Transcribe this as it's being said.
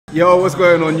Yo, what's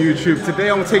going on YouTube?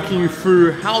 Today I'm taking you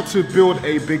through how to build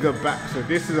a bigger back. So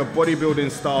this is a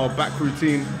bodybuilding style back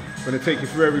routine. I'm going to take you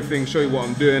through everything, show you what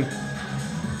I'm doing.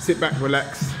 Sit back,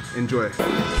 relax, enjoy.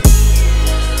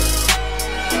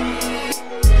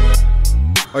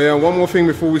 Oh yeah, one more thing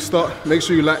before we start. Make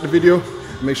sure you like the video.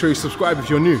 Make sure you subscribe if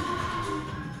you're new.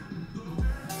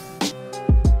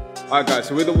 Alright guys,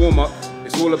 so with the warm up,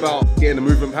 it's all about getting the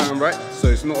movement pattern right. So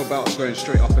it's not about going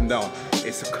straight up and down.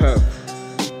 It's a curve.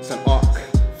 It's an arc,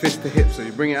 fist to hip. So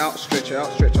you bring it out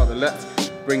the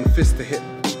lats, bring fist to hip.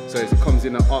 So it comes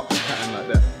in an arc pattern like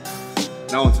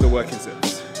that. Now onto the working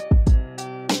sets.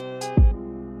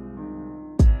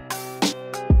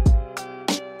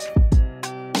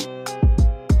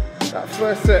 That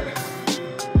first set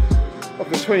of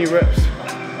the 20 reps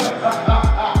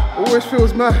always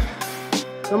feels mad,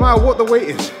 no matter what the weight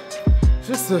is.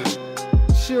 Just the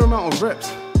sheer amount of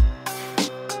reps.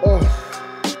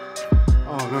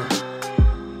 Oh no.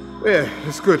 Yeah,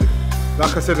 it's good.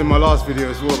 Like I said in my last video,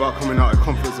 it's all about coming out of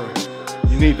comfort zone.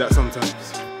 You need that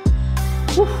sometimes.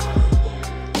 Woo.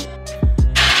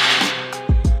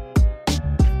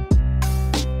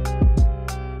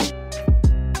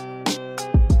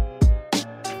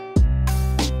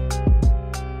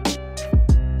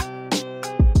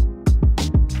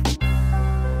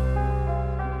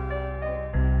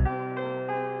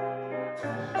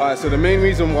 Alright, so the main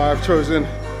reason why I've chosen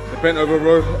the bent over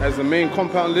row as the main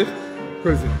compound lift,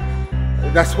 because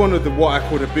that's one of what I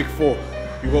call the big four.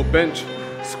 You've got bench,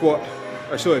 squat,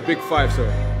 big five, sorry.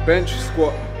 Bench,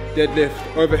 squat,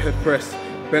 deadlift, overhead press,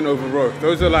 bent over row.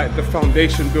 Those are like the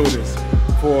foundation builders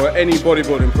for any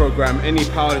bodybuilding program, any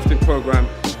powerlifting program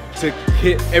to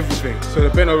hit everything. So the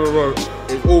bent over row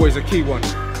is always a key one.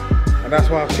 And that's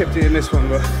why I've kept it in this one.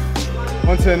 But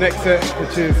on to the next set,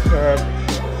 which is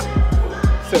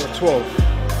set of 12.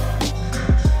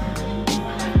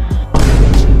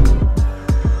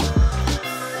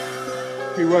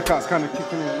 Pre-workout's kind of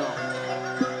kicking in now.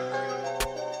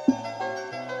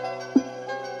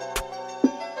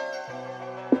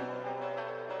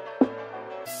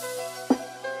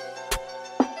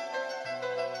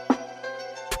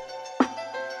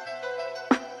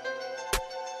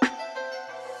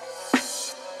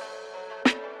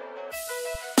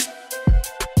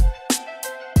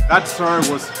 That sorry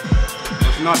was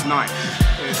not nice.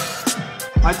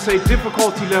 I'd say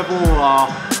difficulty level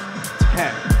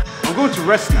 10. I'm going to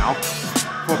rest now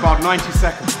for about 90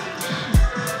 seconds.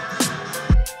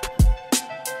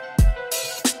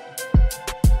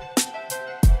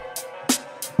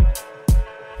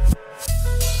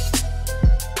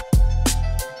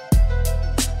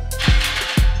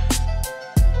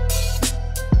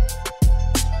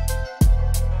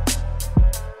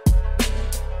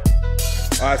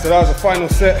 Alright, so that was the final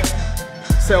set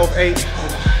of 8,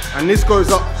 and this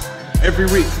goes up every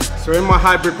week. So in my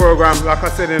hybrid program, like I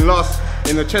said in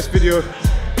the chest video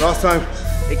last time,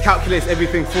 it calculates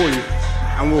everything for you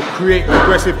and will create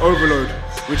progressive overload,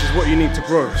 which is what you need to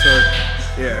grow. So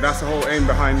yeah, that's the whole aim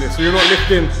behind this. So you're not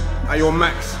lifting at your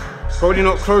max, probably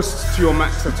not close to your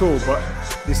max at all, but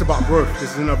it's about growth.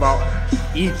 This isn't about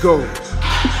ego.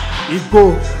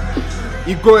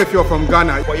 Ego if you're from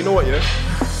Ghana. But you know what, yeah?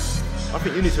 I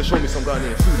think you need to show me some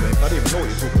Ghanaian food, man. I don't even know what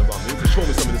you're talking about, man. You need to show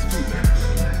me some of this food, man.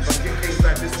 If I get things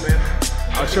like this, man.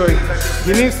 I'll show you.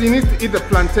 He needs to eat the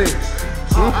plantain.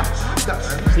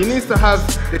 He needs to have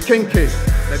the kenke,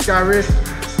 the gari.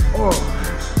 Oh,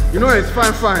 you know it's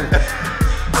fine.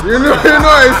 You know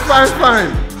it's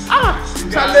fine.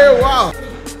 Chale, wow.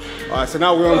 Alright, so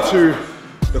now we're on to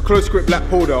the close grip lat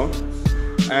pull down.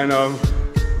 And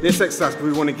this exercise,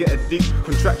 we want to get a deep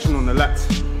contraction on the lats.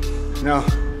 Now,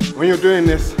 when you're doing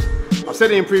this, I've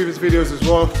said it in previous videos as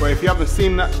well, but if you haven't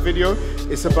seen that video,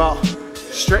 it's about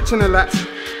stretching the lats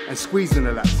and squeezing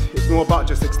the lats. It's more about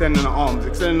just extending the arms.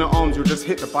 Extending the arms, you'll just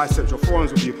hit the biceps. Your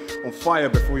forearms will be on fire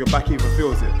before your back even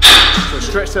feels it. So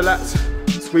stretch the lats,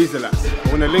 squeeze the lats. I'm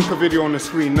going to link a video on the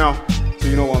screen now so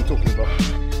you know what I'm talking about.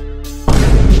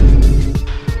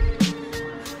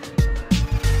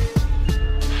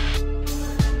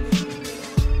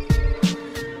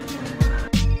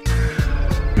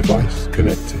 Device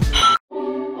connected.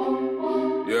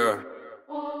 Yeah.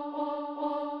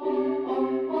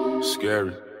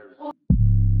 Scary.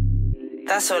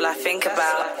 That's all I think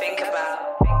about.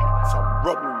 Some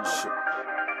robbery shit.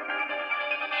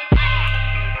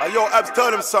 Hey, yo, Abs,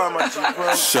 tell them something, man.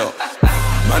 Shut.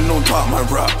 Man, don't talk my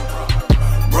rap.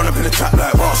 Run up in the trap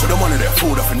like wow, so the money that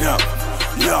fooled up and yap.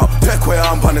 Yeah, take where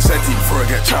I'm on the setting before I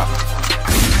get trapped.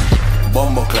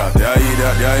 Bumble clap, they eat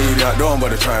that, don't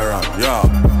bother try around. Yeah,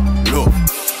 look,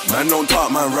 man don't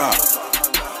talk, man rap.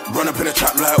 Run up in the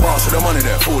trap like wow, so the money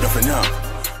that food off and yeah.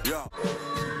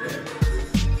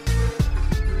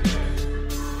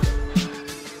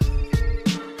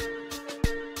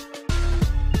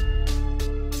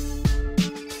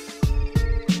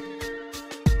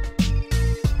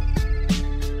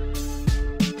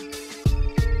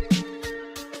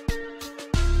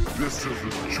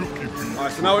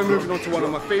 Alright, so now we're moving on to one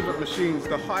of my favourite machines,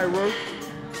 the high row,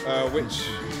 which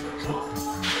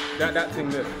that thing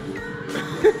there.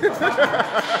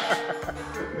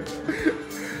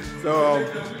 So,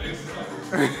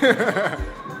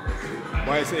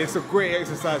 but it's a great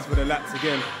exercise for the lats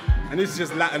again, and this is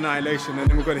just lat annihilation, and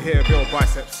then we're going to hit a bit of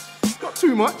biceps. Not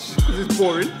too much because it's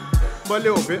boring, but a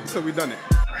little bit, so we've done it.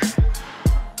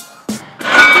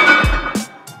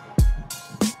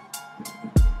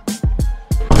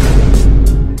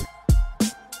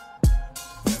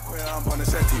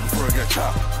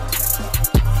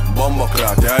 Bomber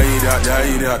clap,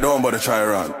 yeah, don't bother try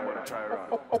around.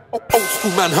 Old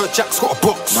school man heard Jack's got a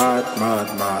box.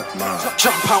 Mad.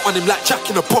 Jump out on him like Jack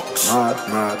in a box. Mad.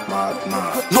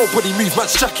 Nobody move,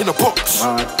 man's Jack in a box.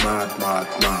 Mad.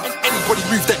 Anybody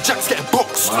move, that Jack's getting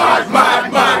boxed.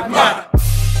 Mad.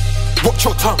 Watch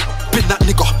your tongue, been that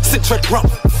nigga since red rum.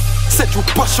 Said you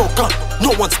bust your gun,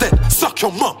 no one's dead, suck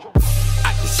your mum.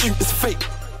 Act this shoot is fake.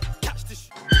 Catch this.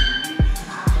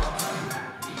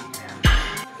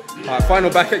 Alright, final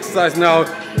back exercise now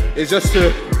is just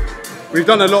to, we've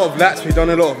done a lot of lats, we've done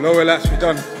a lot of lower lats,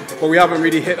 but we haven't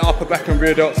really hit upper back and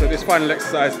rear delt, so this final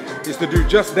exercise is to do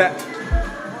just that,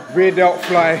 rear delt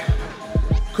fly.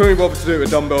 Couldn't bother to do it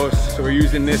with dumbbells, so we're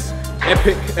using this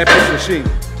epic machine.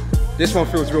 This one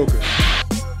feels real good.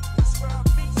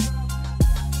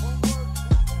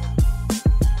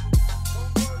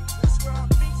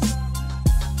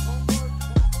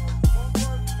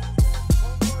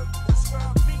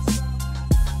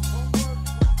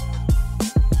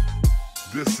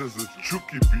 This is a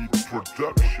Chucky Beat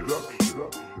production.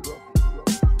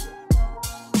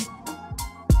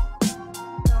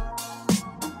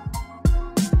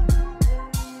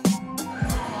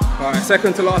 Alright,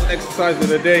 second to last exercise of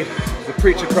the day is the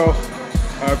preacher curl.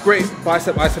 Great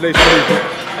bicep isolation movement.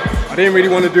 I didn't really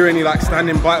want to do any like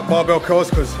standing barbell curls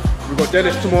because we've got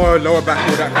deadlifts tomorrow, lower back,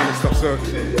 all that kind of stuff. So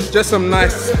just some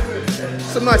nice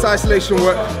isolation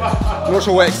work. I'm not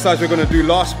sure what exercise we're going to do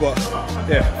last, but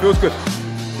yeah, feels good.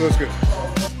 Feels good.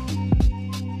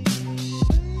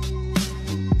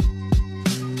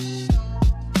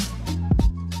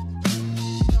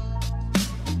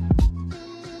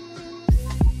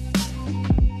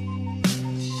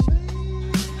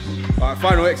 Our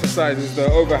final exercise is the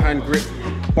overhand grip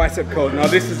bicep curl. Now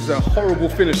this is a horrible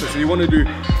finisher, so you want to do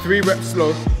 3 reps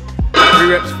slow, 3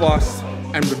 reps fast,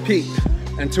 and repeat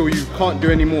until you can't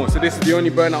do any more. So this is the only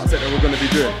burnout set that we're going to be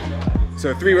doing.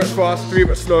 So 3 reps fast, 3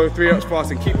 reps slow, 3 reps fast,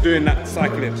 and keep doing that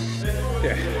cycling.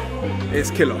 Yeah,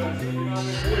 it's killer.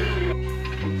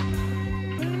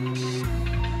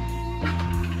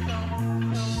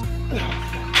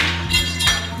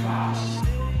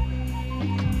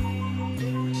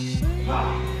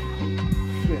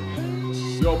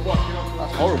 Yo, boy,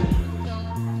 that's horrible.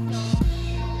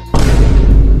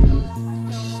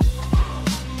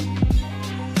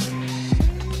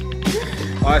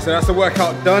 Alright, so that's the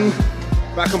workout done.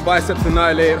 Back and biceps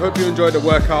annihilated. Hope you enjoyed the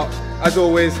workout. As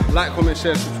always, like, comment,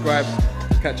 share, subscribe.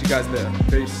 Catch you guys later.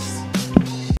 Peace.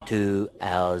 2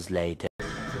 hours later.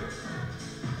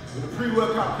 When the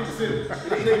pre-workout kicks in,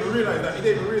 he didn't even realise that. He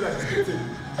didn't even realise it kicked in.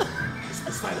 It's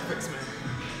the side effects, man.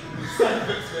 Side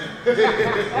effects,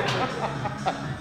 man.